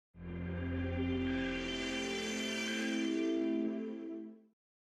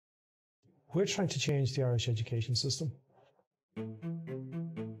We're trying to change the Irish education system.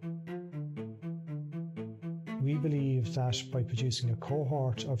 We believe that by producing a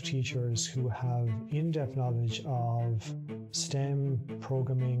cohort of teachers who have in-depth knowledge of STEM,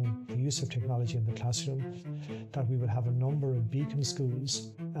 programming, the use of technology in the classroom, that we will have a number of beacon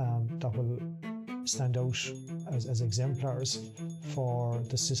schools that will stand out as exemplars for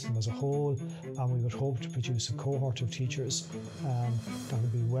the system as a whole, and we would hope to produce a cohort of teachers that will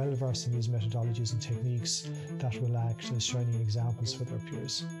be well versed in these methodologies and techniques that will act as shining examples for their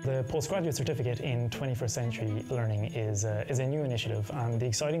peers. The postgraduate certificate in 21st century learning is a new initiative, and the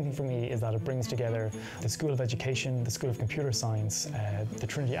exciting thing for me is that it brings together the School of Education, the School of Computer Science, the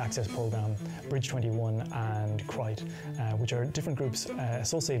Trinity Access Programme, Bridge 21 and CRITE, which are different groups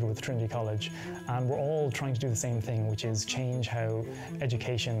associated with Trinity College, and we're all trying to do the same thing, which is change how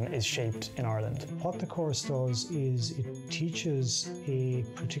education is shaped in Ireland. What the course does is it teaches a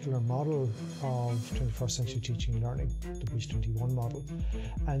particular model of 21st century teaching and learning, the Bridge 21 model,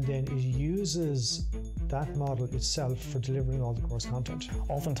 and then it uses that model itself for delivering all the course content.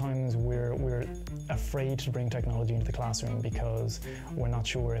 Oftentimes we're afraid to bring technology into the classroom because we're not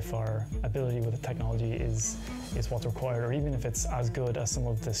sure if our ability with the technology is what's required, or even if it's as good as some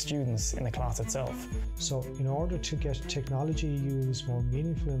of the students in the class itself. So in order to get technology used more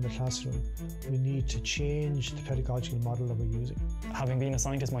meaningfully in the classroom, we need to change the pedagogical model that we're using. Having been a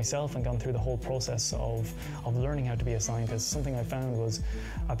scientist myself and gone through the whole process of learning how to be a scientist, something I found was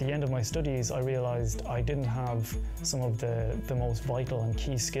at the end of my studies I realised I didn't have some of the most vital and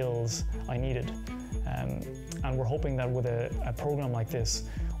key skills I needed. And we're hoping that with a programme like this,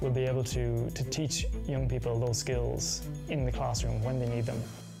 we'll be able to teach young people those skills in the classroom when they need them.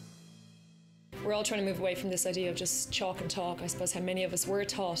 We're all trying to move away from this idea of just chalk and talk, I suppose, how many of us were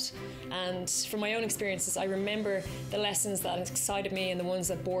taught. And from my own experiences, I remember the lessons that excited me and the ones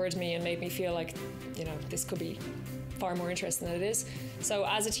that bored me and made me feel like, you know, this could be far more interesting than it is. So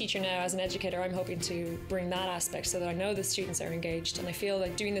as a teacher now, as an educator, I'm hoping to bring that aspect so that I know the students are engaged, and I feel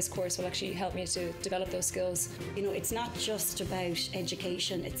like doing this course will actually help me to develop those skills. You know, it's not just about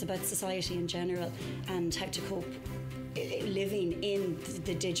education, it's about society in general and how to cope living in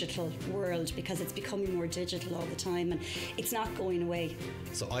the digital world, because it's becoming more digital all the time and it's not going away.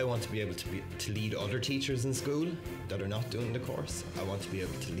 So I want to be able to lead other teachers in school that are not doing the course. I want to be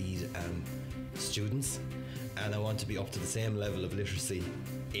able to lead students, and I want to be up to the same level of literacy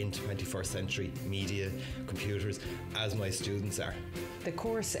in 21st century media, computers, as my students are. The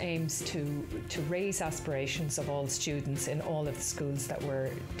course aims to raise aspirations of all students in all of the schools that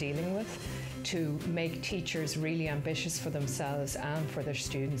we're dealing with, to make teachers really ambitious for themselves and for their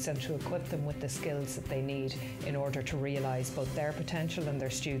students, and to equip them with the skills that they need in order to realise both their potential and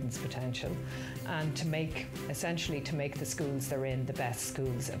their students' potential, and to essentially make the schools they're in the best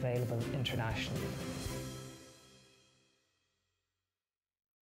schools available internationally.